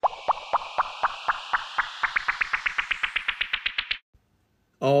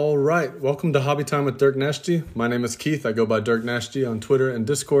All right, welcome to Hobby Time with Dirk Nashty. My name is Keith. I go by Dirk Nashty on Twitter and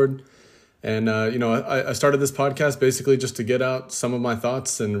Discord. And, I started this podcast basically just to get out some of my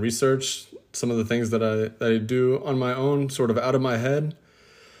thoughts and research some of the things that I do on my own, sort of out of my head,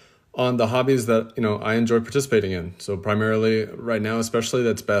 on the hobbies that, I enjoy participating in. So primarily right now, especially,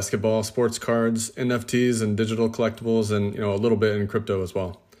 that's basketball, sports cards, NFTs, and digital collectibles, and, a little bit in crypto as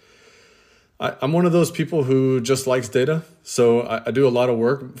well. I'm one of those people who just likes data. So I do a lot of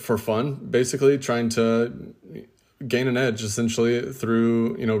work for fun, basically trying to gain an edge essentially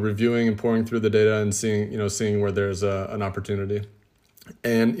through, reviewing and pouring through the data and seeing where there's an opportunity.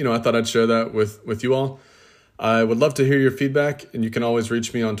 And, I thought I'd share that with you all. I would love to hear your feedback, and you can always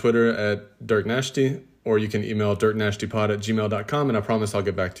reach me on Twitter at Dirk Nashty, or you can email dirknashtypod@gmail.com, and I promise I'll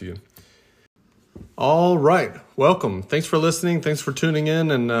get back to you. All right, welcome. Thanks for listening. Thanks for tuning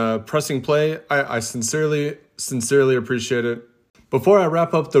in and pressing play. I sincerely appreciate it. Before I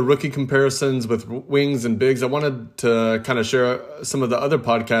wrap up the rookie comparisons with wings and bigs, I wanted to kind of share some of the other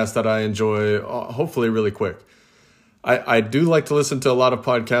podcasts that I enjoy, hopefully really quick. I do like to listen to a lot of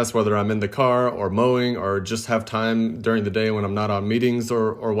podcasts, whether I'm in the car or mowing or just have time during the day when I'm not on meetings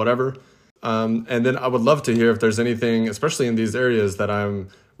or whatever. And then I would love to hear if there's anything, especially in these areas, that I'm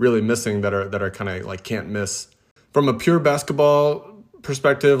really missing that are kind of like can't miss. From a pure basketball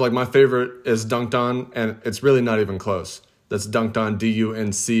perspective, like my favorite is Dunked On, and it's really not even close. That's Dunked On,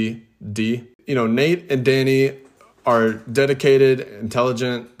 DUNCD. Nate and Danny are dedicated,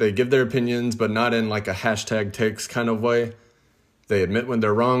 intelligent. They give their opinions, but not in like a hashtag takes kind of way. They admit when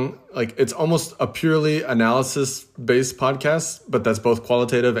they're wrong. Like, it's almost a purely analysis-based podcast, but that's both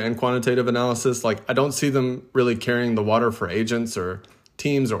qualitative and quantitative analysis. Like, I don't see them really carrying the water for agents or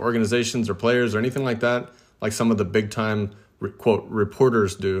teams or organizations or players or anything like that, like some of the big-time, quote,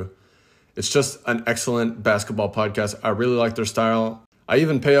 reporters do. It's just an excellent basketball podcast. I really like their style. I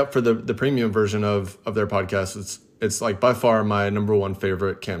even pay up for the premium version of their podcast. It's like by far my number one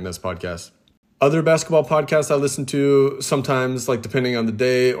favorite can't miss podcast. Other basketball podcasts I listen to sometimes, like depending on the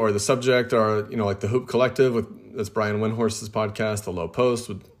day or the subject, are, like the Hoop Collective that's Brian Windhorst's podcast, The Low Post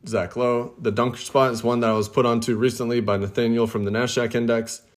with Zach Lowe. The Dunk Spot is one that I was put onto recently by Nathaniel from the Nasdaq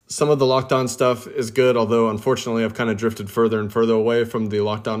Index. Some of the Locked On stuff is good, although unfortunately I've kind of drifted further and further away from the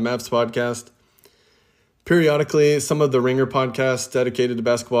Locked On Mavs podcast. Periodically, some of the Ringer podcasts dedicated to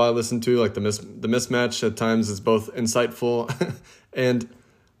basketball I listen to, like the Mismatch, at times is both insightful and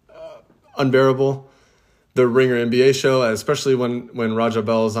unbearable. The Ringer NBA show, especially when Raja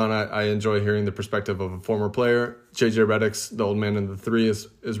Bell is on, I enjoy hearing the perspective of a former player. JJ Redick's The Old Man in the Three is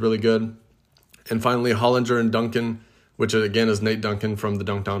really good. And finally, Hollinger and Duncan, which again is Nate Duncan from the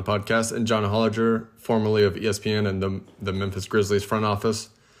Dunked On podcast, and John Hollinger, formerly of ESPN and the Memphis Grizzlies front office.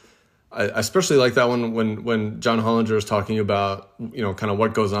 I especially like that one when John Hollinger is talking about, kind of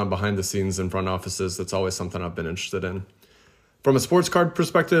what goes on behind the scenes in front offices. That's always something I've been interested in. From a sports card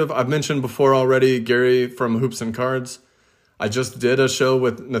perspective, I've mentioned before already Gary from Hoops and Cards. I just did a show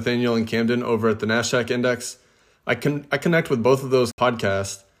with Nathaniel and Camden over at the Nasdaq Index. I connect with both of those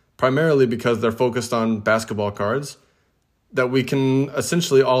podcasts primarily because they're focused on basketball cards that we can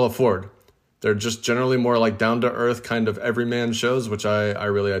essentially all afford. They're just generally more like down-to-earth kind of everyman shows, which I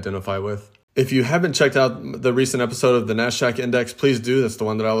really identify with. If you haven't checked out the recent episode of the Nasdaq Index, please do. That's the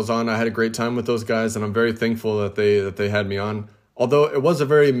one that I was on. I had a great time with those guys, and I'm very thankful that they had me on. Although it was a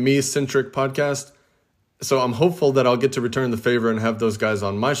very me-centric podcast, so I'm hopeful that I'll get to return the favor and have those guys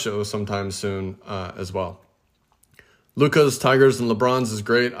on my show sometime soon as well. Luka's, Tigers, and LeBron's is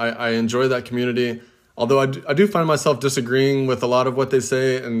great. I enjoy that community. Although I do find myself disagreeing with a lot of what they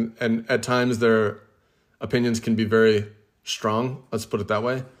say, and at times their opinions can be very strong, let's put it that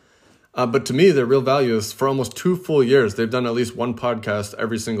way. But to me, their real value is for almost 2 full years, they've done at least one podcast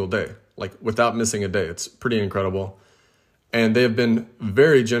every single day, like without missing a day. It's pretty incredible. And they have been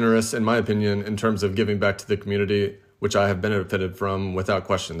very generous, in my opinion, in terms of giving back to the community, which I have benefited from without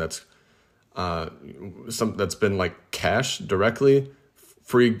question. That's been like cash directly,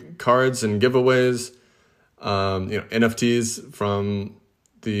 free cards and giveaways, NFTs from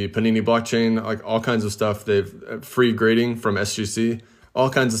the Panini blockchain, like all kinds of stuff. They've free grading from SGC, all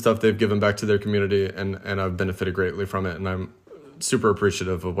kinds of stuff they've given back to their community, and I've benefited greatly from it, and I'm super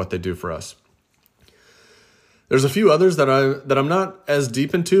appreciative of what they do for us. There's a few others that I'm not as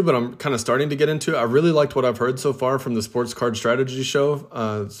deep into, but I'm kind of starting to get into. I really liked what I've heard so far from the Sports Card Strategy Show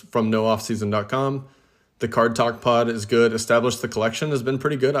from nooffseason.com. The Card Talk Pod is good. Establish the Collection has been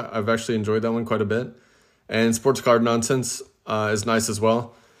pretty good. I've actually enjoyed that one quite a bit. And Sports Card Nonsense is nice as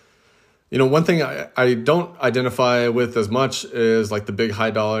well. One thing I don't identify with as much is like the big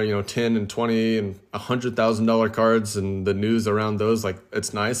high dollar, 10 and 20 and $100,000 cards and the news around those. Like,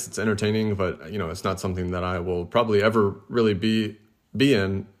 it's nice, it's entertaining, but it's not something that I will probably ever really be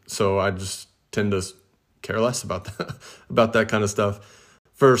in. So I just tend to care less about that kind of stuff.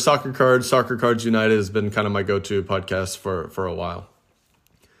 For Soccer Cards United has been kind of my go-to podcast for a while.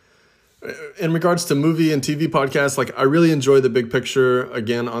 In regards to movie and TV podcasts, like, I really enjoy The Big Picture,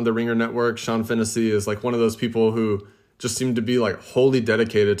 again, on the Ringer Network. Sean Fennessy is like one of those people who just seem to be like wholly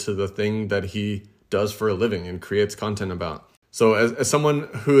dedicated to the thing that he does for a living and creates content about. So as someone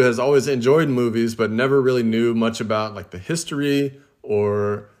who has always enjoyed movies but never really knew much about like the history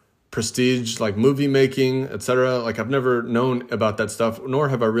or prestige, like movie making, etc., like I've never known about that stuff, nor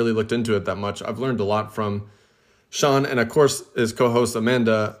have I really looked into it that much. I've learned a lot from Sean and, of course, his co-host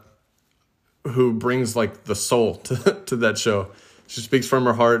Amanda, who brings like the soul to that show. She speaks from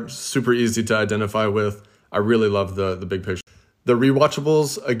her heart, super easy to identify with. I really love the Big Picture. The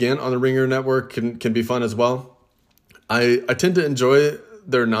rewatchables, again, on the Ringer Network can be fun as well. I tend to enjoy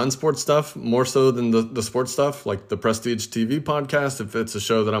their non-sports stuff more so than the sports stuff, like the Prestige TV podcast. If it's a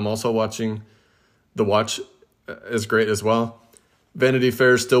show that I'm also watching, The Watch is great as well. Vanity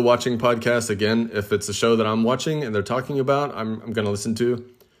Fair's Still Watching podcast, again, if it's a show that I'm watching and they're talking about, I'm going to listen to.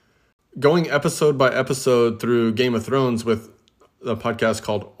 Going episode by episode through Game of Thrones with a podcast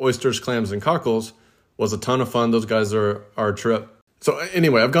called Oysters, Clams, and Cockles was a ton of fun. Those guys are a trip. So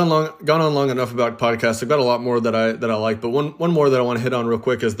anyway, I've gone on long enough about podcasts. I've got a lot more that I like, but one more that I want to hit on real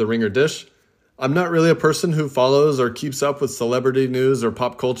quick is the Ringer Dish. I'm not really a person who follows or keeps up with celebrity news or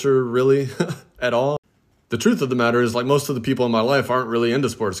pop culture really at all. The truth of the matter is, like, most of the people in my life aren't really into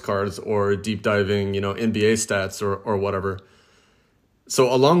sports cards or deep diving, NBA stats or whatever.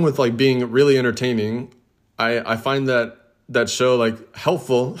 So along with like being really entertaining, I find that show like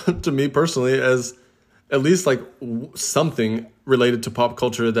helpful to me personally as at least like something related to pop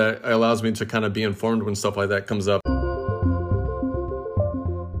culture that allows me to kind of be informed when stuff like that comes up.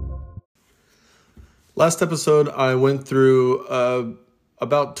 Last episode, I went through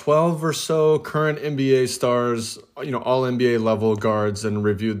about 12 or so current NBA stars, all NBA level guards, and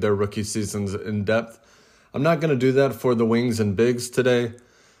reviewed their rookie seasons in depth. I'm not going to do that for the wings and bigs today,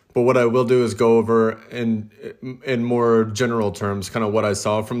 but what I will do is go over in more general terms kind of what I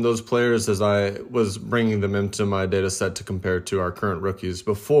saw from those players as I was bringing them into my data set to compare to our current rookies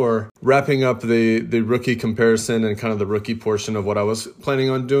before wrapping up the rookie comparison and kind of the rookie portion of what I was planning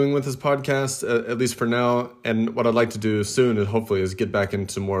on doing with this podcast, at least for now. And what I'd like to do soon and hopefully is get back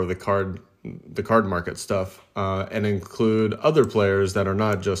into more of the card market stuff and include other players that are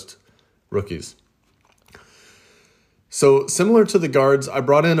not just rookies. So similar to the guards, I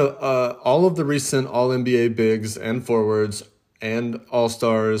brought in all of the recent All-NBA bigs and forwards and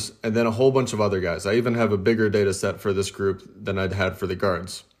All-Stars, and then a whole bunch of other guys. I even have a bigger data set for this group than I'd had for the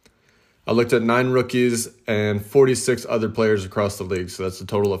guards. I looked at 9 rookies and 46 other players across the league, so that's a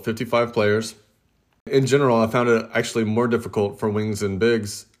total of 55 players. In general, I found it actually more difficult for wings and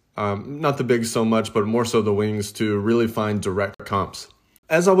bigs, not the bigs so much, but more so the wings, to really find direct comps.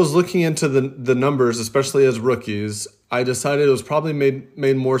 As I was looking into the numbers, especially as rookies, I decided it was probably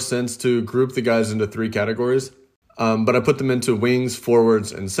made more sense to group the guys into 3 categories, but I put them into wings,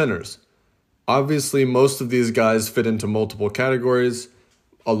 forwards, and centers. Obviously, most of these guys fit into multiple categories.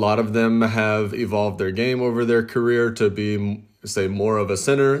 A lot of them have evolved their game over their career to be, say, more of a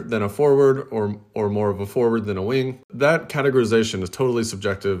center than a forward or more of a forward than a wing. That categorization is totally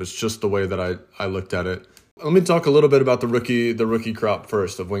subjective. It's just the way that I looked at it. Let me talk a little bit about the rookie crop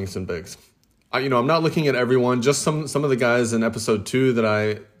first of wings and bigs. I'm not looking at everyone, just some of the guys in episode 2 that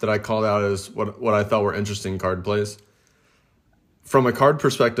I called out as what I thought were interesting card plays. From a card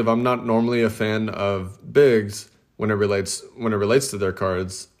perspective, I'm not normally a fan of bigs when it relates to their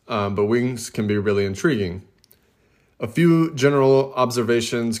cards, but wings can be really intriguing. A few general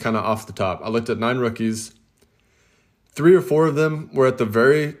observations kind of off the top. I looked at 9 rookies. 3 or 4 of them were at the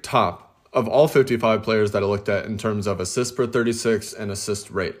very top of all 55 players that I looked at in terms of assists per 36 and assist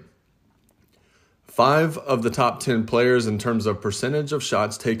rate. 5 of the top 10 players in terms of percentage of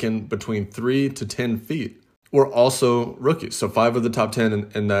shots taken between 3 to 10 feet were also rookies. So 5 of the top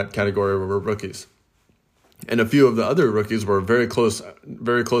 10 in that category were rookies. And a few of the other rookies were very close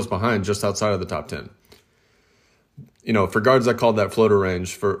behind, just outside of the top 10. For guards, I called that floater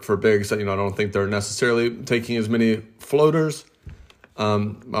range. For bigs, I don't think they're necessarily taking as many floaters.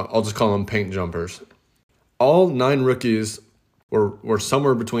 I'll just call them paint jumpers. All 9 rookies were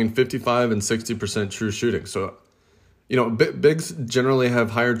somewhere between 55 and 60% true shooting. So, bigs generally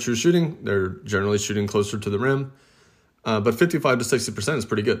have higher true shooting. They're generally shooting closer to the rim. But 55 to 60% is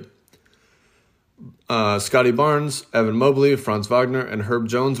pretty good. Scotty Barnes, Evan Mobley, Franz Wagner, and Herb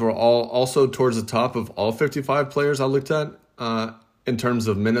Jones were all also towards the top of all 55 players I looked at in terms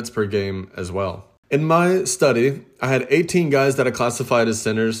of minutes per game as well. In my study, I had 18 guys that I classified as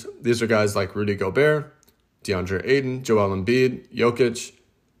centers. These are guys like Rudy Gobert, DeAndre Ayton, Joel Embiid, Jokic,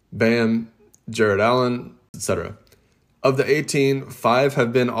 Bam, Jared Allen, etc. Of the 18, 5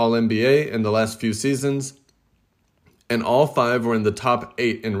 have been All-NBA in the last few seasons, and all 5 were in the top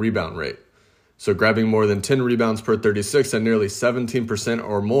 8 in rebound rate. So grabbing more than 10 rebounds per 36 and nearly 17%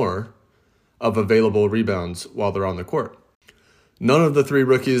 or more of available rebounds while they're on the court. None of the 3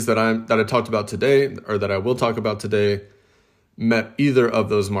 rookies that I talked about today, or that I will talk about today, met either of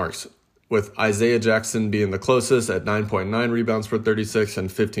those marks, with Isaiah Jackson being the closest at 9.9 rebounds per 36 and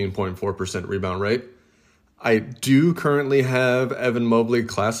 15.4% rebound rate. I do currently have Evan Mobley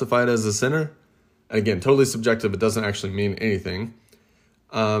classified as a center. Again, totally subjective. It doesn't actually mean anything.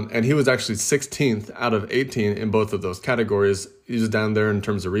 And he was actually 16th out of 18 in both of those categories. He was down there in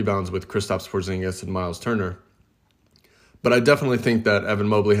terms of rebounds with Kristaps Porzingis and Miles Turner. But I definitely think that Evan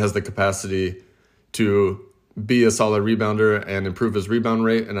Mobley has the capacity to be a solid rebounder and improve his rebound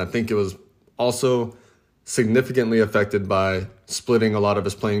rate. And I think it was also significantly affected by splitting a lot of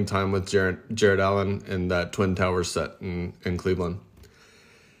his playing time with Jared Allen in that Twin Towers set in Cleveland.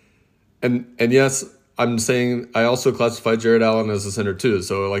 And yes, I'm saying I also classify Jared Allen as a center too.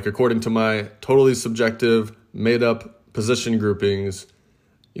 So like according to my totally subjective, made up position groupings,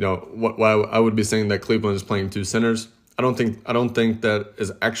 why I would be saying that Cleveland is playing 2 centers. I don't think that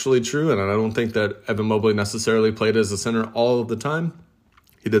is actually true, and I don't think that Evan Mobley necessarily played as a center all of the time.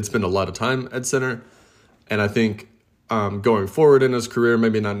 He did spend a lot of time at center, and I think going forward in his career,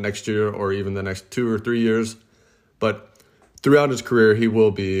 maybe not next year or even the next 2 or 3 years, but throughout his career, he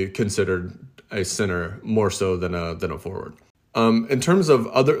will be considered a center more so than a forward. In terms of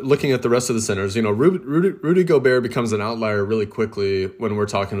looking at the rest of the centers, Rudy Gobert becomes an outlier really quickly when we're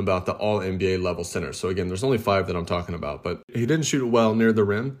talking about the All-NBA level centers. So again, there's only 5 that I'm talking about, but he didn't shoot well near the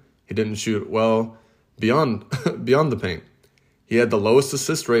rim. He didn't shoot well beyond the paint. He had the lowest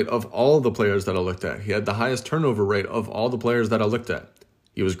assist rate of all the players that I looked at. He had the highest turnover rate of all the players that I looked at.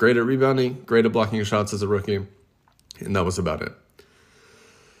 He was great at rebounding, great at blocking shots as a rookie, and that was about it.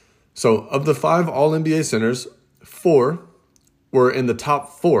 So of the 5 All-NBA centers, 4 were in the top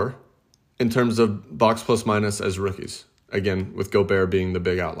 4 in terms of box plus minus as rookies. Again, with Gobert being the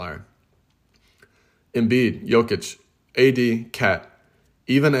big outlier. Embiid, Jokic, AD, Cat,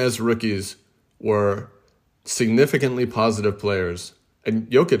 even as rookies, were significantly positive players. And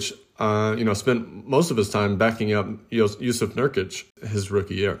Jokic, spent most of his time backing up Jusuf Nurkic his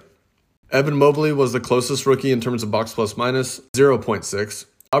rookie year. Evan Mobley was the closest rookie in terms of box plus minus, 0.6.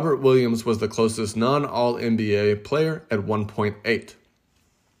 Robert Williams was the closest non-All-NBA player at 1.8.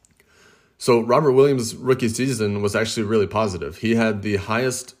 So Robert Williams' rookie season was actually really positive. He had the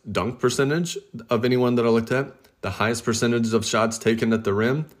highest dunk percentage of anyone that I looked at, the highest percentage of shots taken at the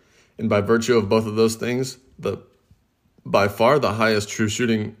rim, and by virtue of both of those things, by far the highest true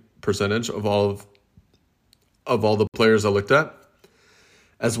shooting percentage of all the players I looked at,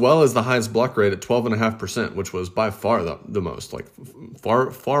 as well as the highest block rate at 12.5%, which was by far the most, like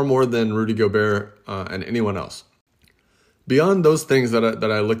far more than Rudy Gobert and anyone else. Beyond those things that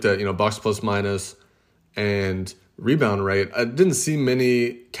I looked at, box plus minus and rebound rate, I didn't see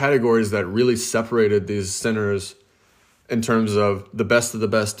many categories that really separated these centers in terms of the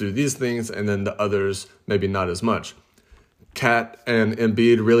best do these things, and then the others maybe not as much. Cat and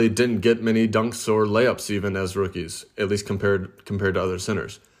Embiid really didn't get many dunks or layups even as rookies, at least compared to other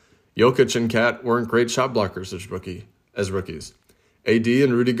centers. Jokic and Cat weren't great shot blockers as rookies. AD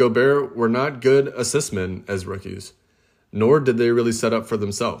and Rudy Gobert were not good assist men as rookies, nor did they really set up for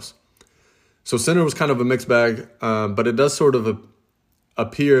themselves. So center was kind of a mixed bag, but it does sort of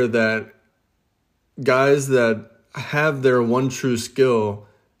appear that guys that have their one true skill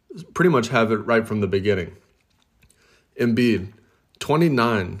pretty much have it right from the beginning. Embiid,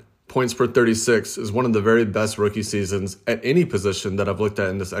 29 points per 36 is one of the very best rookie seasons at any position that I've looked at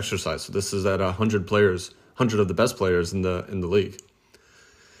in this exercise. So this is at 100 of the best players in the league.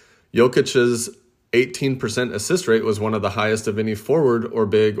 Jokic's 18% assist rate was one of the highest of any forward or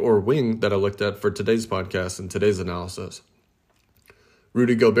big or wing that I looked at for today's podcast and today's analysis.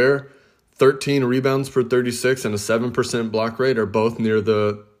 Rudy Gobert, 13 rebounds per 36 and a 7% block rate are both near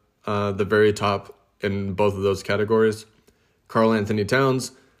the very top in both of those categories. Karl Anthony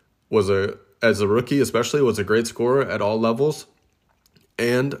Towns as a rookie especially, was a great scorer at all levels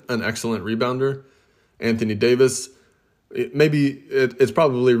and an excellent rebounder. Anthony Davis, it's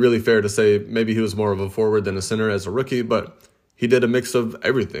probably really fair to say maybe he was more of a forward than a center as a rookie, but he did a mix of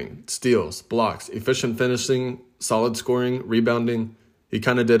everything: steals, blocks, efficient finishing, solid scoring, rebounding. He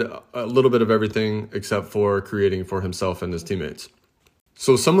kind of did a little bit of everything except for creating for himself and his teammates.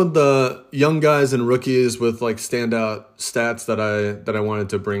 So some of the young guys and rookies with like standout stats that I wanted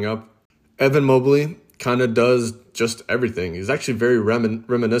to bring up. Evan Mobley kind of does just everything. He's actually very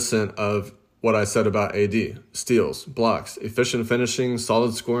reminiscent of what I said about AD. Steals, blocks, efficient finishing,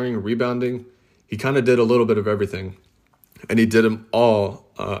 solid scoring, rebounding. He kind of did a little bit of everything, and he did them all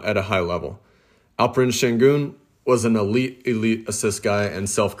at a high level. Alperen Şengün was an elite assist guy and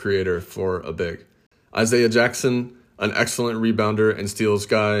self-creator for a big. Isaiah Jackson, an excellent rebounder and steals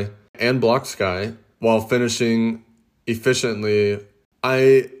guy and blocks guy while finishing efficiently.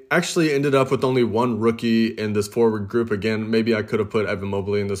 I actually ended up with only one rookie in this forward group. Again, maybe I could have put Evan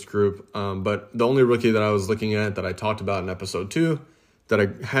Mobley in this group, but the only rookie that I was looking at that I talked about in episode 2 that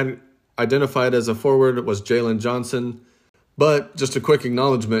I had identified as a forward was Jalen Johnson. But just a quick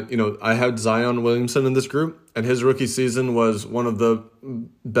acknowledgement, I had Zion Williamson in this group, and his rookie season was one of the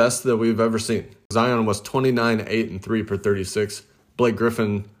best that we've ever seen. Zion was 29, 8, and 3 per 36. Blake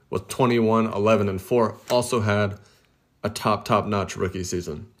Griffin was 21, 11, and 4. Also had a top-notch rookie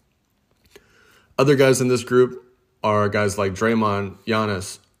season. Other guys in this group are guys like Draymond,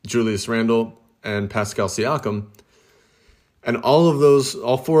 Giannis, Julius Randle, and Pascal Siakam. And all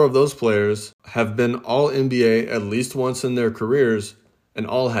 4 of those players have been all NBA at least once in their careers, and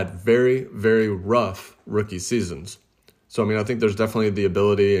all had very, very rough rookie seasons. So, I think there's definitely the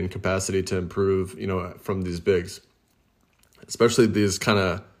ability and capacity to improve, from these bigs, especially these kind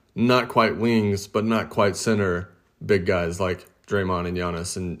of not quite wings, but not quite center big guys like Draymond and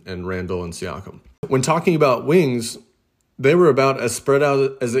Giannis and Randall and Siakam. When talking about wings, they were about as spread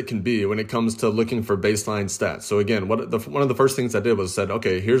out as it can be when it comes to looking for baseline stats. So again, one of the first things I did was said,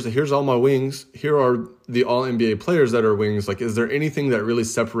 okay, here's all my wings. Here are the all NBA players that are wings. Like, is there anything that really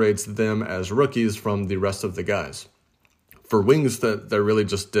separates them as rookies from the rest of the guys? For wings, that really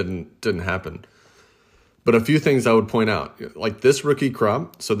just didn't happen. But a few things I would point out, like this rookie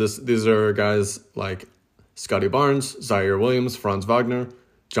crop. So these are guys like Scotty Barnes, Zaire Williams, Franz Wagner,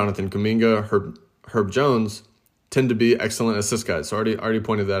 Jonathan Kuminga, Herb Jones, tend to be excellent assist guys. So already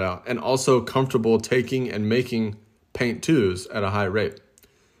pointed that out. And also comfortable taking and making paint twos at a high rate,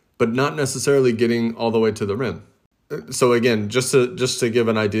 but not necessarily getting all the way to the rim. So again, just to give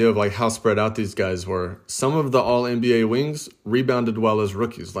an idea of like how spread out these guys were, some of the all NBA wings rebounded well as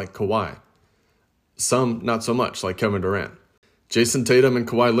rookies, like Kawhi. Some not so much, like Kevin Durant. Jason Tatum and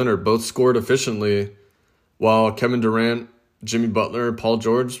Kawhi Leonard both scored efficiently, while Kevin Durant, Jimmy Butler, Paul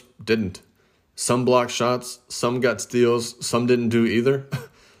George didn't. Some blocked shots, some got steals, some didn't do either.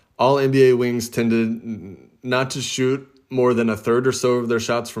 All NBA wings tended not to shoot more than a third or so of their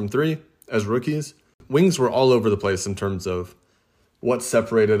shots from 3 as rookies. Wings were all over the place in terms of what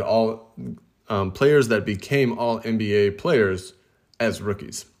separated all players that became all NBA players as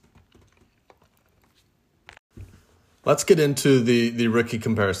rookies. Let's get into the rookie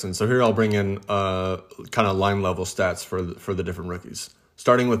comparison. So here I'll bring in kind of line level stats for the different rookies,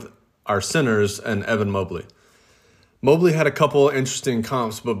 starting with our centers and Evan Mobley. Mobley had a couple interesting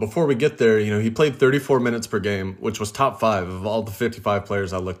comps, but before we get there, he played 34 minutes per game, which was top 5 of all the 55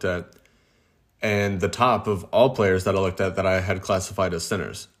 players I looked at, and the top of all players that I looked at that I had classified as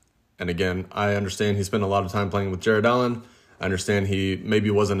centers. And again, I understand he spent a lot of time playing with Jared Allen. I understand he maybe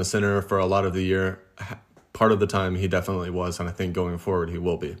wasn't a center for a lot of the year. Part of the time he definitely was, and I think going forward he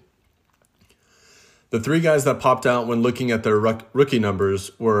will be. The 3 guys that popped out when looking at their rookie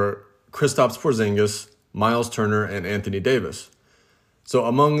numbers were Kristaps Porzingis, Miles Turner, and Anthony Davis. So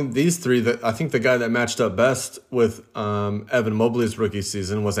among these 3, I think the guy that matched up best with Evan Mobley's rookie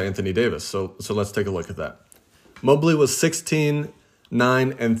season was Anthony Davis. So let's take a look at that. Mobley was 16,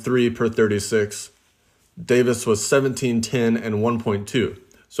 9, and 3 per 36. Davis was 17, 10, and 1.2.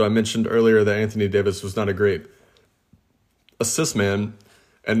 So I mentioned earlier that Anthony Davis was not a great assist man,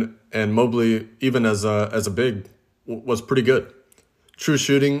 and Mobley, even as a big, was pretty good. True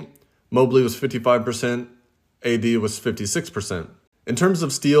shooting, Mobley was 55%, AD was 56%. In terms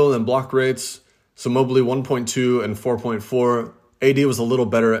of steal and block rates, so Mobley 1.2 and 4.4. AD was a little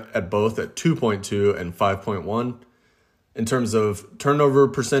better at both at 2.2 and 5.1. In terms of turnover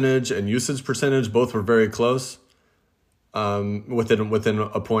percentage and usage percentage, both were very close, within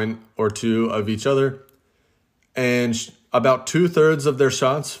a point or 2 of each other. And about 2/3 of their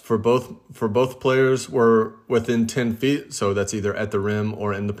shots for both players were within 10 feet. So that's either at the rim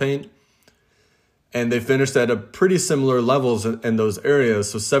or in the paint. And they finished at a pretty similar levels in those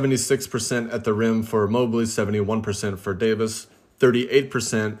areas. So 76% at the rim for Mobley, 71% for Davis,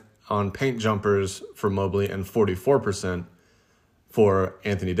 38% on paint jumpers for Mobley, and 44% for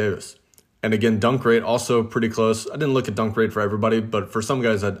Anthony Davis. And again, dunk rate also pretty close. I didn't look at dunk rate for everybody, but for some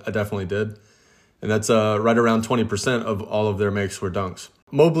guys I definitely did. And that's right around 20% of all of their makes were dunks.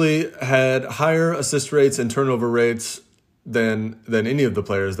 Mobley had higher assist rates and turnover rates than any of the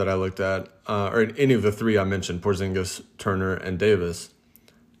players that I looked at, or any of the three I mentioned, Porzingis, Turner, and Davis.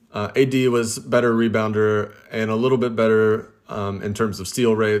 AD was better rebounder and a little bit better in terms of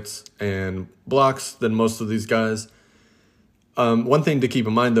steal rates and blocks than most of these guys. One thing to keep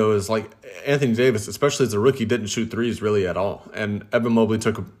in mind, though, is like Anthony Davis, especially as a rookie, didn't shoot threes really at all. And Evan Mobley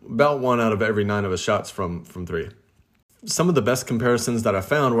took about 1 out of every 9 of his shots from three. Some of the best comparisons that I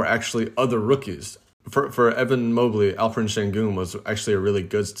found were actually other rookies. For Evan Mobley, Alperen Sengun was actually a really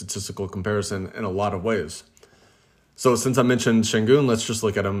good statistical comparison in a lot of ways. So since I mentioned Sengun, let's just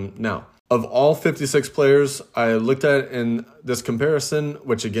look at him now. Of all 56 players I looked at in this comparison,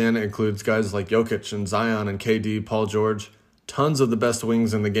 which again includes guys like Jokic and Zion and KD, Paul George, tons of the best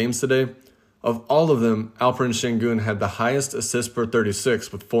wings in the games today, of all of them, Alperen Sengun had the highest assists per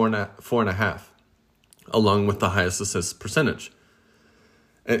 36 with 4.5, along with the highest assist percentage.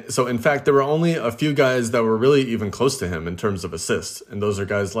 So, in fact, there were only a few guys that were really even close to him in terms of assists, and those are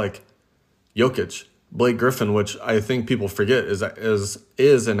guys like Jokic, Blake Griffin, which I think people forget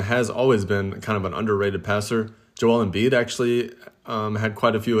is and has always been kind of an underrated passer. Joel Embiid actually had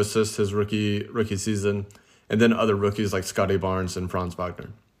quite a few assists his rookie season, and then other rookies like Scotty Barnes and Franz Wagner.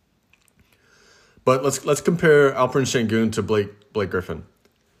 But let's compare Alperen Sengun to Blake Griffin.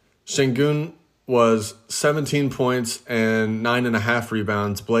 Sengun was 17 points and 9.5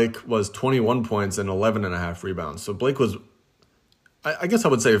 rebounds. Blake was 21 points and 11.5 rebounds. So Blake was, I guess I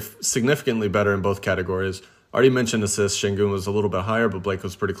would say, significantly better in both categories. I already mentioned assists. Sengun was a little bit higher, but Blake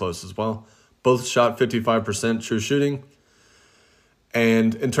was pretty close as well. Both shot 55% true shooting.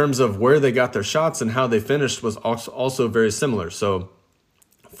 And in terms of where they got their shots and how they finished was also very similar. So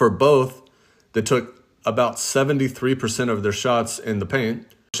for both, they took about 73% of their shots in the paint.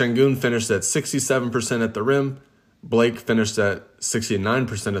 Sengun finished at 67% at the rim. Blake finished at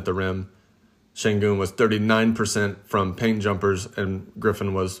 69% at the rim. Sengun was 39% from paint jumpers, and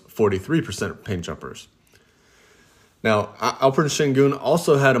Griffin was 43% paint jumpers. Now, Alperen Sengun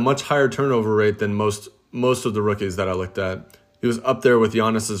also had a much higher turnover rate than most of the rookies that I looked at. He was up there with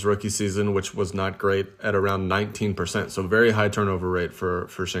Giannis's rookie season, which was not great, at around 19%, so very high turnover rate for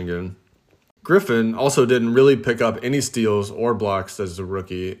Sengun. Griffin also didn't really pick up any steals or blocks as a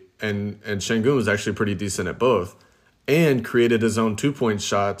rookie, and Sengun was actually pretty decent at both, and created his own two-point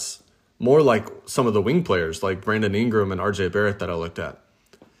shots, more like some of the wing players like Brandon Ingram and RJ Barrett that I looked at.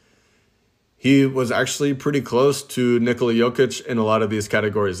 He was actually pretty close to Nikola Jokic in a lot of these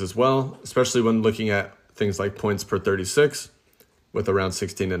categories as well, especially when looking at things like points per 36 with around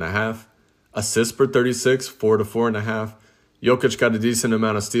 16.5, assists per 36, 4 to 4.5. Jokic got a decent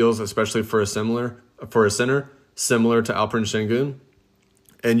amount of steals, especially for a center, similar to Alperen Sengun.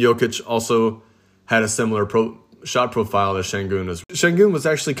 And Jokic also had a similar shot profile as Sengun. Sengun was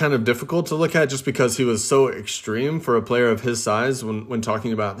actually kind of difficult to look at just because he was so extreme for a player of his size when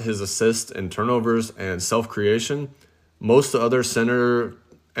talking about his assists and turnovers and self-creation. Most other center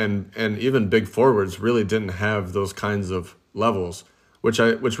and even big forwards really didn't have those kinds of levels, which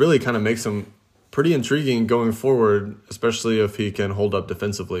really kind of makes him pretty intriguing going forward, especially if he can hold up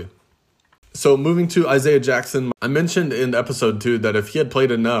defensively. So moving to Isaiah Jackson, I mentioned in episode 2 that if he had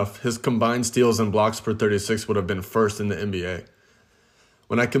played enough, his combined steals and blocks per 36 would have been first in the NBA.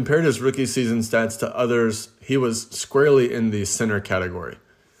 When I compared his rookie season stats to others, he was squarely in the center category.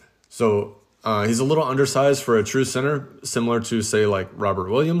 So he's a little undersized for a true center, similar to, say, like Robert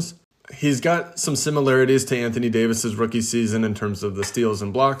Williams. He's got some similarities to Anthony Davis's rookie season in terms of the steals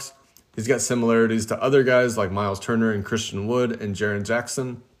and blocks. He's got similarities to other guys like Miles Turner and Christian Wood and Jaren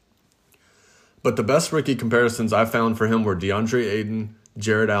Jackson. But the best rookie comparisons I found for him were DeAndre Ayton,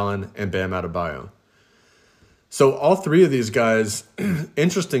 Jared Allen, and Bam Adebayo. So all three of these guys,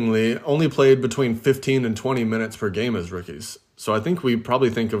 interestingly, only played between 15 and 20 minutes per game as rookies. So I think we probably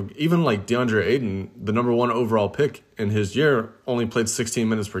think of even like DeAndre Ayton, the number 1 overall pick in his year, only played 16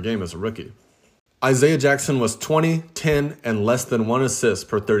 minutes per game as a rookie. Isaiah Jackson was 20, 10, and less than 1 assist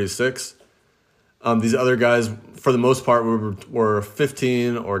per 36. These other guys, for the most part, were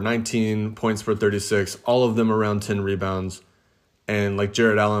 15 or 19 points per 36, all of them around 10 rebounds. And like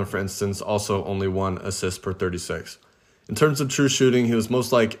Jared Allen, for instance, also only 1 assist per 36. In terms of true shooting, he was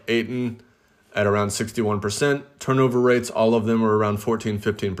most like Ayton at around 61%. Turnover rates, all of them were around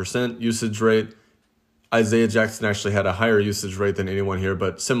 14-15%. Usage rate, Isaiah Jackson actually had a higher usage rate than anyone here,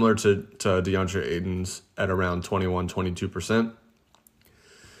 but similar to DeAndre Ayton's at around 21-22%.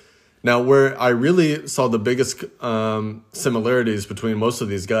 Now, where I really saw the biggest similarities between most of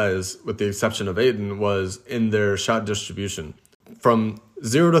these guys, with the exception of Ayton, was in their shot distribution. From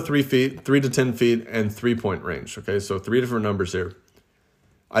 0 to 3 feet, 3 to 10 feet, and 3-point range. Okay, so 3 different numbers here.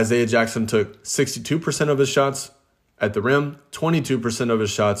 Isaiah Jackson took 62% of his shots at the rim, 22% of his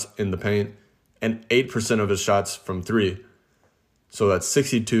shots in the paint, and 8% of his shots from 3. So that's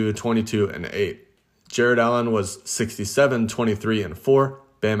 62, 22, and 8. Jared Allen was 67, 23, and 4.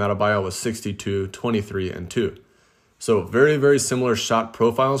 Bam Adebayo was 62, 23, and 2. So very, very similar shot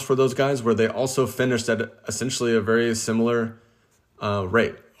profiles for those guys, where they also finished at essentially a very similar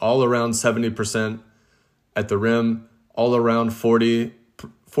rate. All around 70% at the rim, all around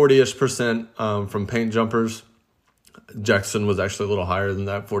 40-ish percent from paint jumpers. Jackson was actually a little higher than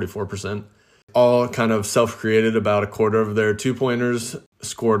that, 44%. All kind of self-created about a quarter of their two-pointers,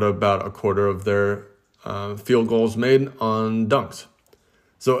 scored about a quarter of their field goals made on dunks.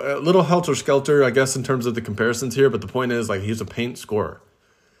 So a little helter-skelter, I guess, in terms of the comparisons here, but the point is, like, he's a paint scorer.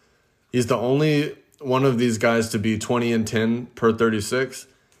 He's the only one of these guys to be 20 and 10 per 36,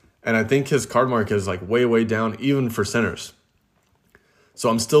 and I think his card mark is, like, way, way down, even for centers. So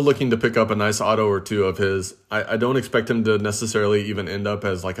I'm still looking to pick up a nice auto or two of his. I don't expect him to necessarily even end up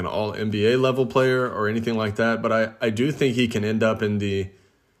as, like, an all-NBA level player or anything like that, but I do think he can end up in the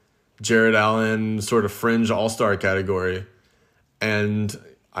Jared Allen sort of fringe all-star category, and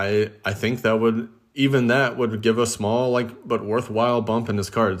I think that would give a small, like, but worthwhile bump in his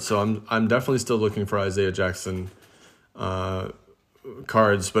cards. So I'm definitely still looking for Isaiah Jackson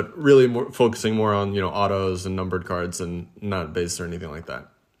cards, but really focusing more on, autos and numbered cards and not base or anything like that.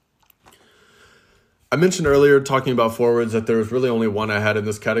 I mentioned earlier, talking about forwards, that there was really only one I had in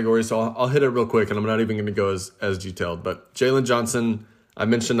this category, so I'll hit it real quick, and I'm not even going to go as detailed. But Jalen Johnson, I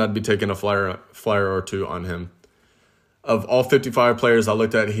mentioned I'd be taking a flyer or two on him. Of all 55 players I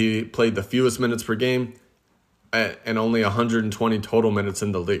looked at, he played the fewest minutes per game and only 120 total minutes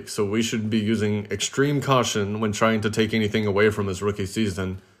in the league. So we should be using extreme caution when trying to take anything away from his rookie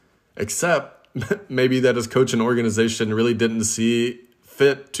season, except maybe that his coach and organization really didn't see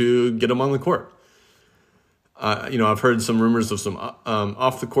fit to get him on the court. I've heard some rumors of some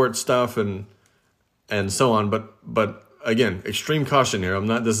off-the-court stuff and so on, but again, extreme caution here.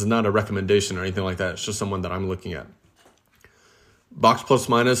 This is not a recommendation or anything like that. It's just someone that I'm looking at. Box plus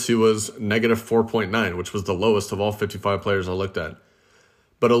minus, he was negative 4.9, which was the lowest of all 55 players I looked at.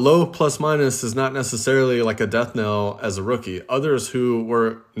 But a low plus minus is not necessarily like a death knell as a rookie. Others who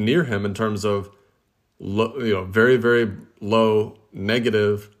were near him in terms of very, very low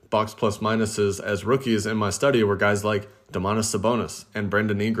negative box plus minuses as rookies in my study were guys like Domantas Sabonis and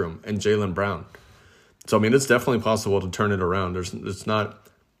Brandon Ingram and Jaylen Brown. So, it's definitely possible to turn it around. It's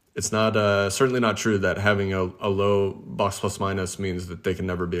certainly not true that having a low box plus minus means that they can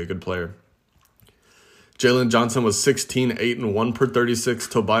never be a good player. Jalen Johnson was 16, 8, and 1 per 36.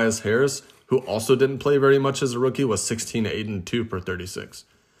 Tobias Harris, who also didn't play very much as a rookie, was 16, 8, and 2 per 36.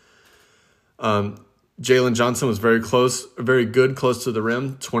 Jalen Johnson was very good close to the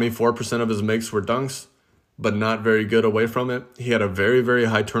rim. 24% of his makes were dunks, but not very good away from it. He had a very, very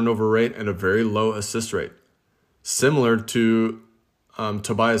high turnover rate and a very low assist rate. Similar to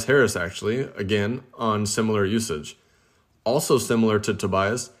Tobias Harris, actually, again, on similar usage. Also similar to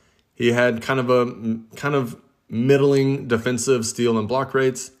Tobias, he had kind of middling defensive steal and block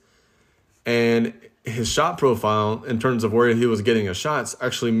rates, and his shot profile in terms of where he was getting his shots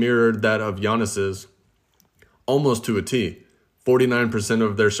actually mirrored that of Giannis's almost to a T. 49%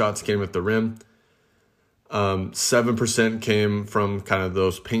 of their shots came at the rim. 7% came from kind of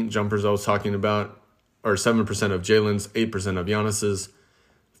those paint jumpers I was talking about, or 7% of Jalen's, 8% of Giannis's.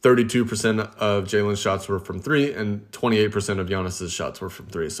 32% of Jalen's shots were from 3, and 28% of Giannis's shots were from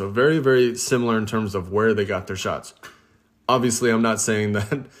 3. So very, very similar in terms of where they got their shots. Obviously, I'm not saying that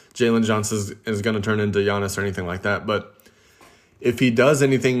Jalen Johnson is going to turn into Giannis or anything like that, but if he does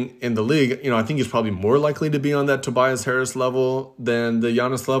anything in the league, I think he's probably more likely to be on that Tobias Harris level than the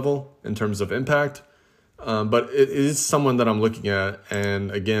Giannis level in terms of impact. But it is someone that I'm looking at,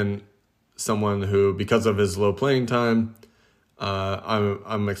 and again, someone who, because of his low playing time,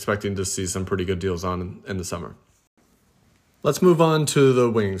 I'm expecting to see some pretty good deals on in the summer. Let's move on to the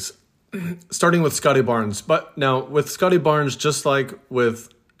wings, starting with Scotty Barnes. But now with Scotty Barnes, just like with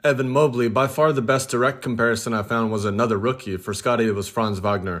Evan Mobley, by far the best direct comparison I found was another rookie. For Scotty, it was Franz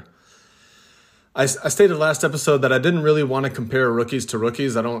Wagner. I stated last episode that I didn't really want to compare rookies to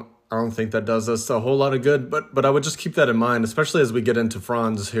rookies. I don't think that does us a whole lot of good, but I would just keep that in mind, especially as we get into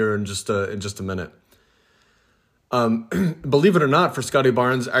Franz here in just a minute. Believe it or not, for Scotty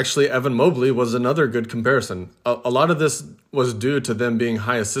Barnes, actually Evan Mobley was another good comparison. A lot of this was due to them being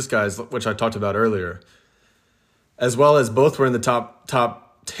high assist guys, which I talked about earlier, as well as both were in the top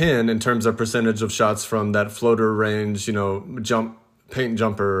 10 in terms of percentage of shots from that floater range, paint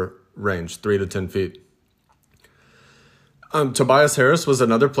jumper range, 3 to 10 feet. Tobias Harris was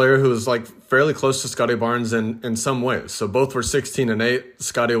another player who was like fairly close to Scotty Barnes in some ways. So both were 16 and 8.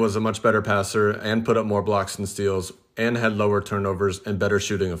 Scotty was a much better passer and put up more blocks and steals and had lower turnovers and better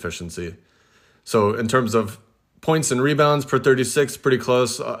shooting efficiency. So in terms of points and rebounds per 36, pretty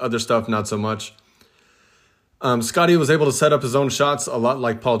close. Other stuff, not so much. Scotty was able to set up his own shots a lot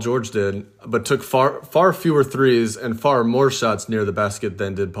like Paul George did, but took far fewer threes and far more shots near the basket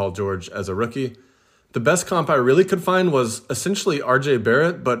than did Paul George as a rookie. The best comp I really could find was essentially RJ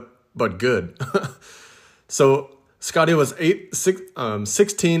Barrett, but good. So Scotty was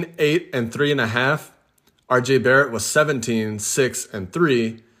 16, 8, and 3.5. RJ Barrett was 17, 6, and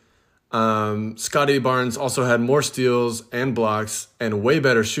 3. Scotty Barnes also had more steals and blocks and way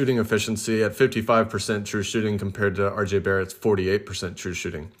better shooting efficiency at 55% true shooting compared to RJ Barrett's 48% true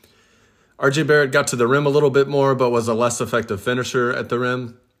shooting. RJ Barrett got to the rim a little bit more, but was a less effective finisher at the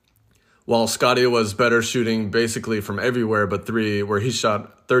rim, while Scotty was better shooting basically from everywhere but 3, where he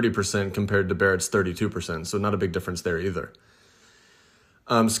shot 30% compared to Barrett's 32%, so not a big difference there either.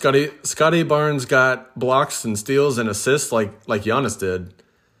 Scotty Barnes got blocks and steals and assists like Giannis did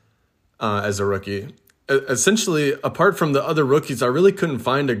as a rookie. Essentially, apart from the other rookies, I really couldn't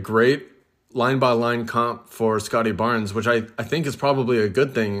find a great line-by-line comp for Scotty Barnes, which I think is probably a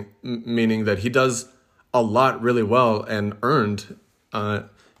good thing, meaning that he does a lot really well and earned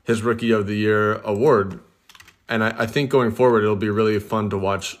his Rookie of the Year award. And I think going forward, it'll be really fun to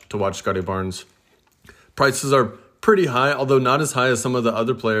watch Scotty Barnes. Prices are pretty high, although not as high as some of the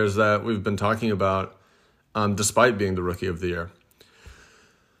other players that we've been talking about, despite being the Rookie of the Year.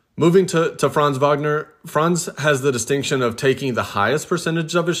 Moving to Franz Wagner, Franz has the distinction of taking the highest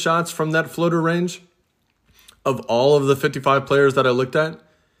percentage of his shots from that floater range. Of all of the 55 players that I looked at,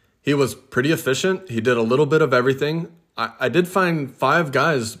 he was pretty efficient. He did a little bit of everything. I did find 5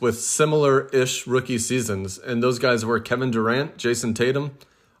 guys with similar-ish rookie seasons, and those guys were Kevin Durant, Jason Tatum,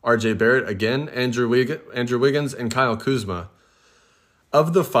 RJ Barrett again, Andrew Wiggins, and Kyle Kuzma.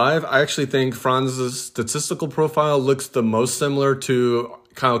 Of the 5, I actually think Franz's statistical profile looks the most similar to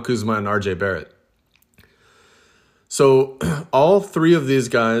Kyle Kuzma and RJ Barrett. So all 3 of these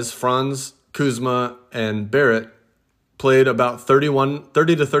guys, Franz, Kuzma, and Barrett, played about 30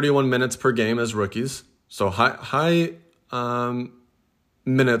 to 31 minutes per game as rookies. So high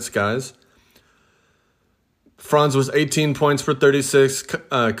minutes, guys. Franz was 18 points per 36,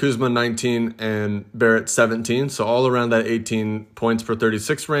 Kuzma 19, and Barrett 17. So all around that 18 points per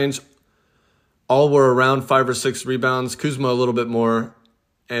 36 range. All were around 5 or 6 rebounds. Kuzma a little bit more,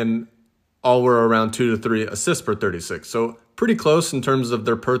 and all were around 2 to 3 assists per 36. So pretty close in terms of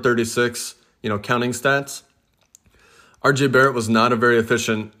their per 36, counting stats. RJ Barrett was not a very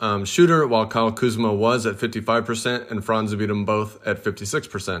efficient shooter, while Kyle Kuzma was at 55%, and Franz beat them both at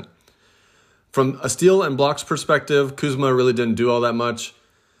 56%. From a steal and blocks perspective, Kuzma really didn't do all that much.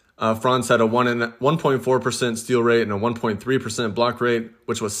 Franz had a 1.4% steal rate and a 1.3% block rate,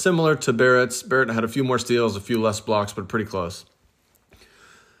 which was similar to Barrett's. Barrett had a few more steals, a few less blocks, but pretty close.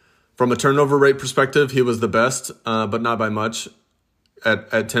 From a turnover rate perspective, he was the best, but not by much, at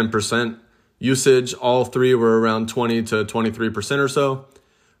 10%. Usage, all 3 were around 20 to 23% or so.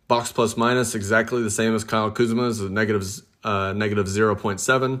 Box plus minus, exactly the same as Kyle Kuzma's, negative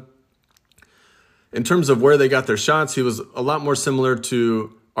 0.7. In terms of where they got their shots, he was a lot more similar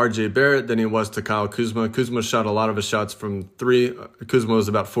to RJ Barrett than he was to Kyle Kuzma. Kuzma shot a lot of his shots from 3. Kuzma was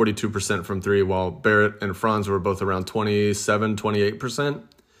about 42% from 3, while Barrett and Franz were both around 27, 28%.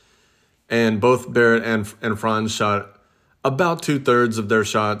 And both Barrett and Franz shot about 2/3 of their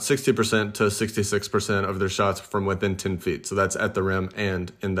shots, 60% to 66% of their shots from within 10 feet. So that's at the rim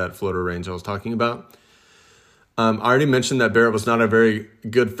and in that floater range I was talking about. I already mentioned that Barrett was not a very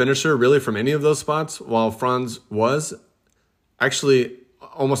good finisher, really, from any of those spots, while Franz was actually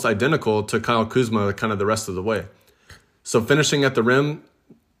almost identical to Kyle Kuzma kind of the rest of the way. So finishing at the rim,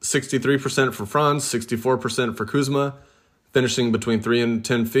 63% for Franz, 64% for Kuzma. Finishing between 3 and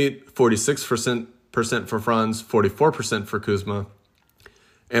 10 feet, 46% for Franz, 44% for Kuzma.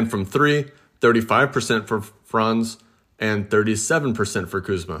 And from 3, 35% for Franz, and 37% for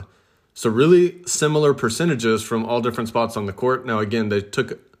Kuzma. So really similar percentages from all different spots on the court. Now, again, they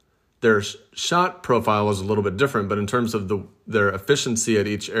took their shot profile was a little bit different, but in terms of their efficiency at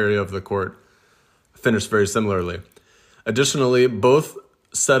each area of the court, finished very similarly. Additionally, both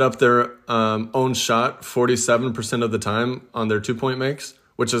set up their own shot 47% of the time on their 2-point makes,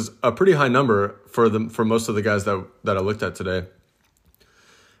 which is a pretty high number for most of the guys that I looked at today.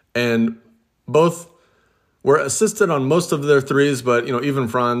 And both were assisted on most of their threes, but even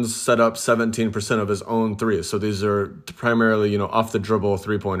Franz set up 17% of his own threes. So these are primarily off the dribble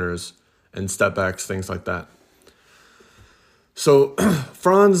 3-pointers and step backs, things like that. So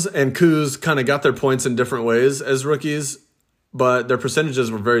Franz and Kuz kind of got their points in different ways as rookies, but their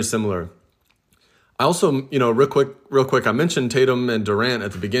percentages were very similar. I also, real quick, I mentioned Tatum and Durant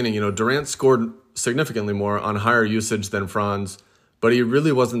at the beginning. Durant scored significantly more on higher usage than Franz, but he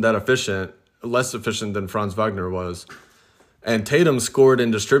really wasn't that efficient, less efficient than Franz Wagner was. And Tatum scored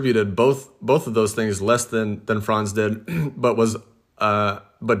and distributed both of those things less than Franz did, but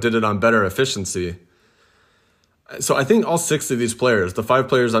did it on better efficiency. So I think all 6 of these players, the 5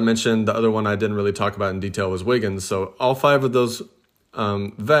 players I mentioned, the other one I didn't really talk about in detail was Wiggins. So all 5 of those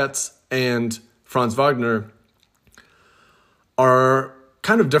vets and Franz Wagner are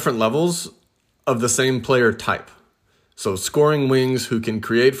kind of different levels of the same player type. So scoring wings who can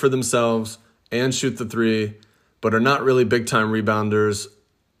create for themselves and shoot the 3, but are not really big-time rebounders,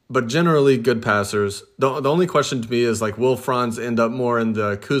 but generally good passers. The only question to me is, will Franz end up more in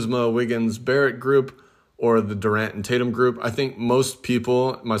the Kuzma, Wiggins, Barrett group or the Durant and Tatum group? I think most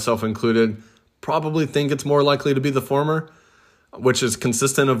people, myself included, probably think it's more likely to be the former, which is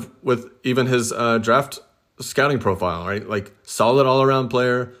consistent with even his draft scouting profile, right? Solid all-around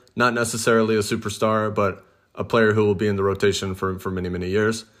player, not necessarily a superstar, but a player who will be in the rotation for many, many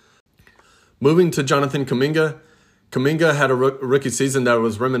years. Moving to Jonathan Kuminga. Kuminga had a rookie season that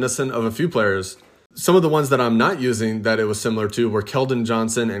was reminiscent of a few players. Some of the ones that I'm not using that it was similar to were Keldon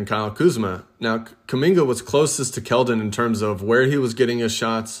Johnson and Kyle Kuzma. Now, Kuminga was closest to Keldon in terms of where he was getting his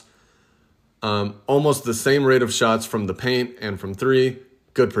shots, almost the same rate of shots from the paint and from 3,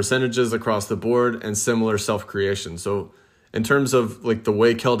 good percentages across the board, and similar self-creation. So in terms of the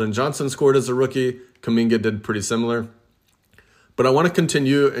way Keldon Johnson scored as a rookie, Kuminga did pretty similar. But I want to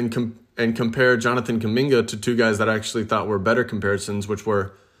continue and compare Jonathan Kuminga to 2 guys that I actually thought were better comparisons, which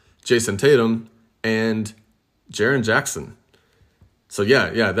were Jason Tatum and Jaren Jackson. So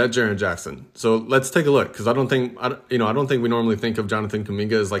yeah, that Jaren Jackson. So let's take a look, because I don't think we normally think of Jonathan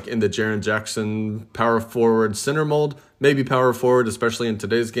Kuminga as in the Jaren Jackson power forward center mold. Maybe power forward, especially in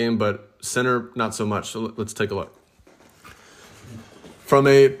today's game, but center not so much. So let's take a look. From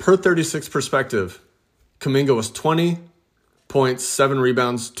a per 36 perspective, Kuminga was 20 points, 7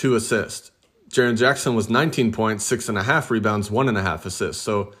 rebounds, 2 assists. Jaren Jackson was 19 points, 6.5 rebounds, 1.5 assists.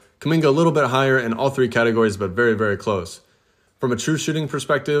 So Kuminga a little bit higher in all 3 categories, but very, very close. From a true shooting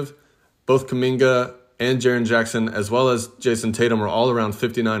perspective, both Kuminga and Jaren Jackson, as well as Jason Tatum, were all around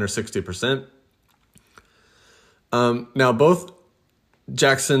 59 or 60%. Now, both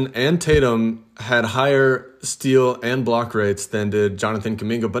Jackson and Tatum had higher steal and block rates than did Jonathan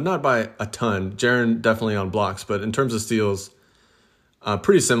Kuminga, but not by a ton. Jaren definitely on blocks, but in terms of steals,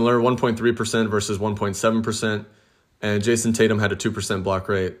 pretty similar, 1.3% versus 1.7%. And Jason Tatum had a 2% block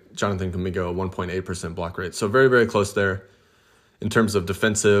rate. Jonathan Kuminga, a 1.8% block rate. So very, very close there in terms of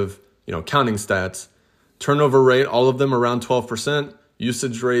defensive, counting stats. Turnover rate, all of them around 12%.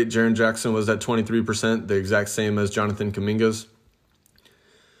 Usage rate, Jaren Jackson was at 23%, the exact same as Jonathan Kuminga's.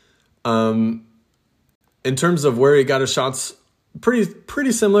 In terms of where he got his shots,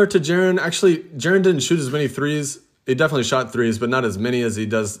 pretty similar to Jaren. Actually, Jaren didn't shoot as many threes. He definitely shot threes, but not as many as he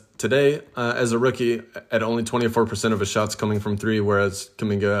does today as a rookie, at only 24% of his shots coming from 3, whereas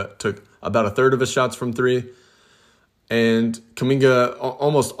Kuminga took about a third of his shots from 3. And Kuminga,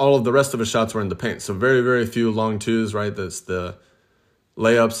 almost all of the rest of his shots were in the paint. So very, very few long 2s, right? That's the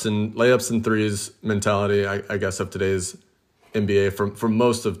layups and threes mentality, I guess, of today's NBA for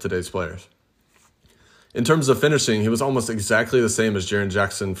most of today's players. In terms of finishing, he was almost exactly the same as Jaren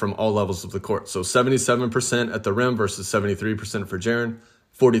Jackson from all levels of the court. So 77% at the rim versus 73% for Jaren,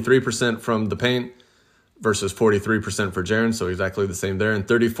 43% from the paint versus 43% for Jaren, so exactly the same there, and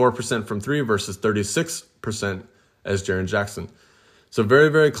 34% from 3 versus 36% as Jaren Jackson. So very,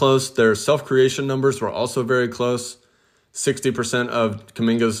 very close. Their self-creation numbers were also very close. 61% of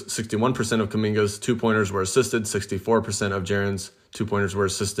Kuminga's 2-pointers were assisted, 64% of Jaren's 2-pointers were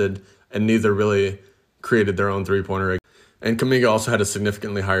assisted, and neither really created their own 3-pointer. And Kuminga also had a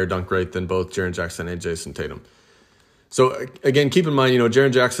significantly higher dunk rate than both Jaren Jackson and Jason Tatum. So again, keep in mind,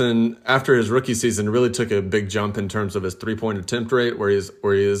 Jaren Jackson, after his rookie season, really took a big jump in terms of his 3-point attempt rate, where he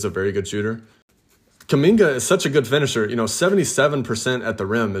is a very good shooter. Kuminga is such a good finisher. 77% at the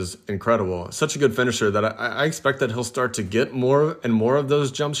rim is incredible. Such a good finisher that I expect that he'll start to get more and more of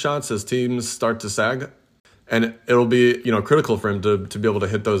those jump shots as teams start to sag. And it'll be, critical for him to be able to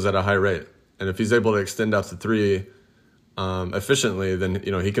hit those at a high rate. And if he's able to extend out to three efficiently, then,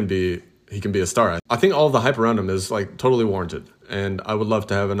 he can be a star. I think all of the hype around him is like totally warranted. And I would love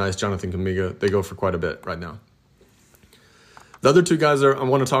to have a nice Jonathan Kuminga. They go for quite a bit right now. The other two guys I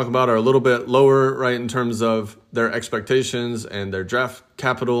want to talk about are a little bit lower, right, in terms of their expectations and their draft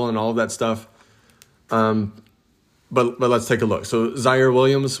capital and all of that stuff. But let's take a look. So Zaire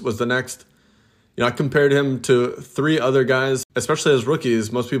Williams was the next. I compared him to three other guys, especially as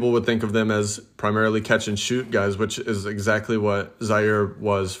rookies. Most people would think of them as primarily catch and shoot guys, which is exactly what Zaire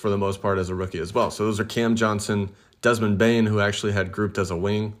was for the most part as a rookie as well. So those are Cam Johnson, Desmond Bane, who actually had grouped as a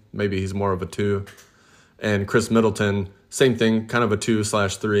wing. Maybe he's more of a 2. And Chris Middleton, same thing, kind of a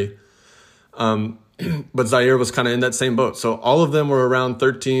 2/3. But Zaire was kind of in that same boat. So all of them were around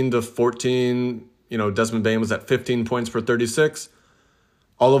 13 to 14. Desmond Bane was at 15 points per 36.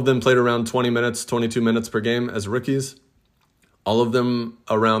 All of them played around 20 minutes, 22 minutes per game as rookies. All of them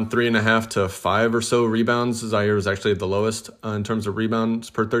around 3.5 to 5 or so rebounds. Zaire was actually the lowest in terms of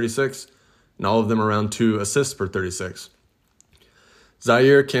rebounds per 36. And all of them around 2 assists per 36.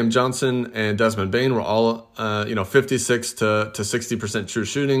 Zaire, Cam Johnson, and Desmond Bane were all, 56 to 60% true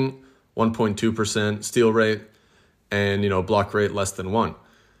shooting, 1.2% steal rate, and, block rate less than 1.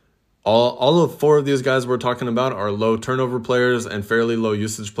 All of 4 of these guys we're talking about are low turnover players and fairly low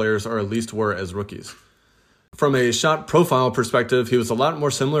usage players, or at least were as rookies. From a shot profile perspective, he was a lot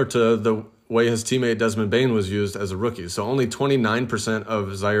more similar to the way his teammate Desmond Bane was used as a rookie. So only 29%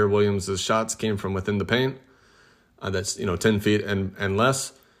 of Zaire Williams' shots came from within the paint. That's 10 feet and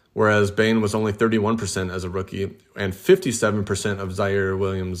less, whereas Bane was only 31% as a rookie, and 57% of Zaire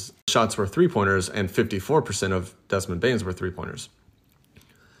Williams' shots were three-pointers, and 54% of Desmond Bane's were three-pointers.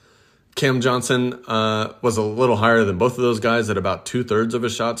 Cam Johnson was a little higher than both of those guys at about 2/3 of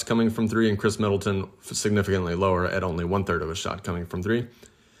his shots coming from three, and Chris Middleton significantly lower at only 1/3 of his shot coming from three.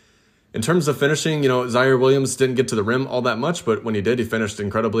 In terms of finishing, Zaire Williams didn't get to the rim all that much, but when he did, he finished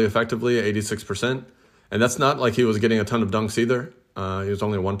incredibly effectively, 86%. And that's not like he was getting a ton of dunks either. He was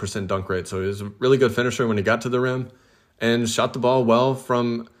only a 1% dunk rate, so he was a really good finisher when he got to the rim and shot the ball well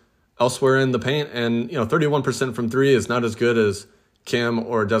from elsewhere in the paint. And, 31% from three is not as good as Cam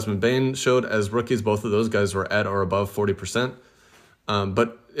or Desmond Bane showed as rookies. Both of those guys were at or above 40%.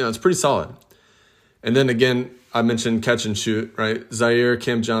 But, it's pretty solid. And then again, I mentioned catch and shoot, right? Zaire,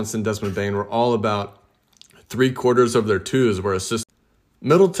 Cam Johnson, Desmond Bane were all about 3/4 of their twos were assists.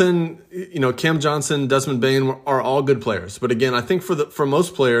 Middleton, Cam Johnson, Desmond Bane are all good players. But again, I think for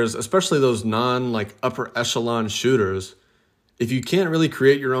most players, especially those upper echelon shooters, if you can't really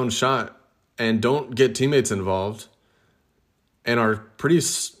create your own shot and don't get teammates involved, and are pretty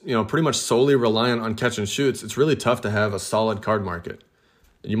much solely reliant on catch and shoots, it's really tough to have a solid card market.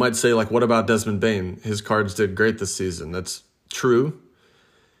 You might say, what about Desmond Bane? His cards did great this season. That's true.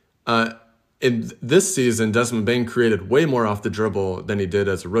 In this season, Desmond Bane created way more off the dribble than he did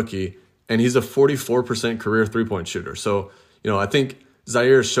as a rookie, and he's a 44% career three-point shooter. So, I think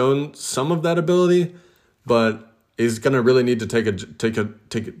Zaire's shown some of that ability, but he's going to really need to take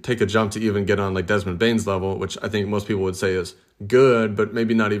a jump to even get on Desmond Bane's level, which I think most people would say is good, but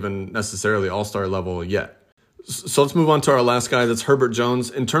maybe not even necessarily all-star level yet. So let's move on to our last guy. That's Herbert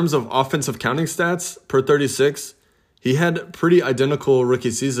Jones. In terms of offensive counting stats per 36, he had pretty identical rookie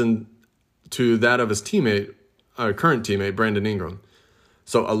season to that of his current teammate, Brandon Ingram.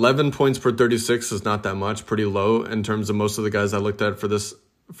 So 11 points per 36 is not that much, pretty low in terms of most of the guys I looked at for this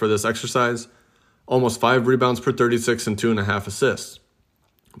exercise. Almost 5 rebounds per 36 and 2.5 assists.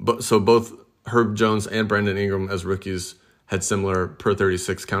 So both Herb Jones and Brandon Ingram as rookies had similar per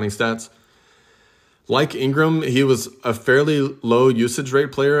 36 counting stats. Like Ingram, he was a fairly low usage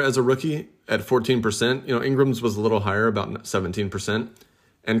rate player as a rookie at 14%. Ingram's was a little higher, about 17%,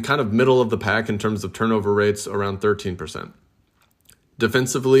 and kind of middle of the pack in terms of turnover rates, around 13%.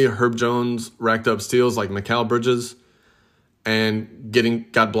 Defensively, Herb Jones racked up steals like Mikal Bridges and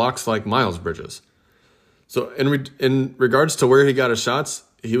got blocks like Miles Bridges. So in regards to where he got his shots,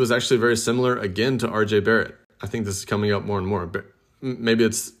 he was actually very similar again to RJ Barrett. I think this is coming up more and more. But maybe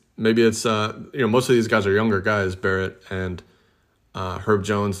it's most of these guys are younger guys, Barrett and Herb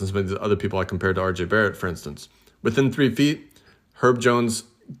Jones and some of the other people I compared to RJ Barrett, for instance. Within 3 feet, Herb Jones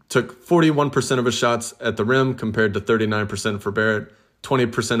took 41% of his shots at the rim compared to 39% for Barrett,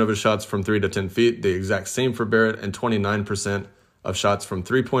 20% of his shots from 3 to 10 feet, the exact same for Barrett, and 29% of shots from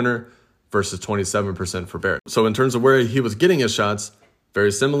three-pointer versus 27% for Barrett. So in terms of where he was getting his shots,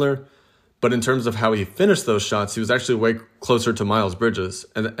 very similar. But in terms of how he finished those shots, he was actually way closer to Miles Bridges,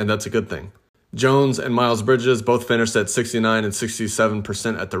 and that's a good thing. Jones and Miles Bridges both finished at 69 and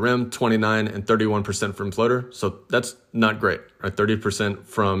 67% at the rim, 29 and 31% from floater. So that's not great, right? 30%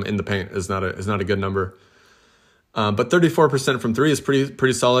 from in the paint is not a good number. But 34% from three is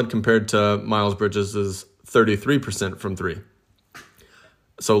pretty solid compared to Miles Bridges' 33% from three.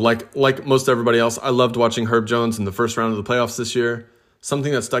 So like most everybody else, I loved watching Herb Jones in the first round of the playoffs this year.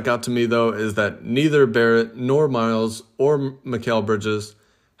 Something that stuck out to me, though, is that neither Barrett nor Miles or Mikal Bridges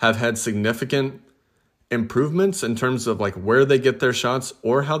have had significant improvements in terms of like where they get their shots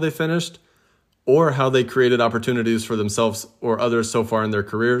or how they finished or how they created opportunities for themselves or others so far in their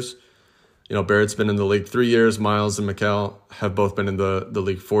careers. You know, Barrett's been in the league 3 years. Miles and Mikal have both been in the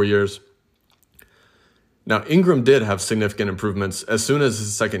league 4 years. Now, Ingram did have significant improvements as soon as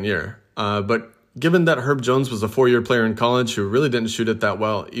his second year. But given that Herb Jones was a 4-year player in college who really didn't shoot it that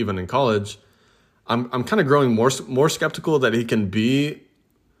well even in college, I'm kind of growing more skeptical that he can be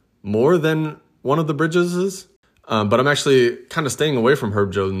more than one of the Bridgeses. But I'm actually kind of staying away from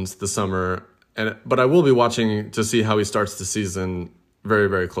Herb Jones this summer. But I will be watching to see how he starts the season very,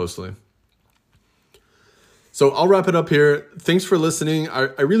 very closely. So I'll wrap it up here. Thanks for listening.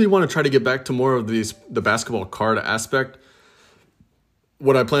 I really want to try to get back to more of the basketball card aspect.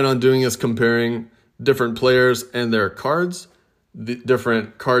 What I plan on doing is comparing different players and their cards, the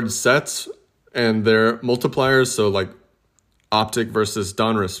different card sets and their multipliers. So like Optic versus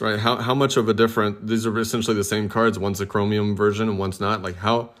Donruss, right? How much of a different, these are essentially the same cards. One's a chromium version and one's not. Like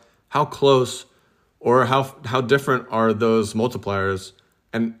how close or how different are those multipliers?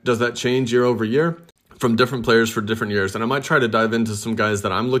 And does that change year over year from different players for different years? And I might try to dive into some guys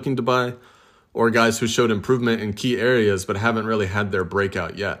that I'm looking to buy or guys who showed improvement in key areas but haven't really had their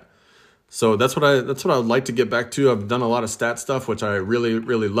breakout yet. So that's what I would like to get back to. I've done a lot of stat stuff, which I really,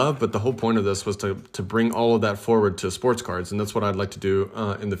 really love, but the whole point of this was to bring all of that forward to sports cards, and that's what I'd like to do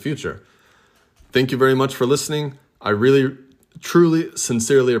in the future. Thank you very much for listening. I really, truly,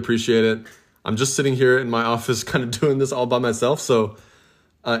 sincerely appreciate it. I'm just sitting here in my office kind of doing this all by myself, so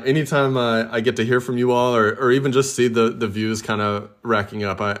anytime I get to hear from you all or even just see the views kind of racking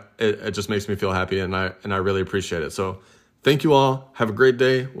up, it just makes me feel happy, and I really appreciate it. So thank you all. Have a great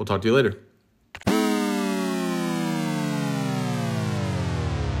day. We'll talk to you later.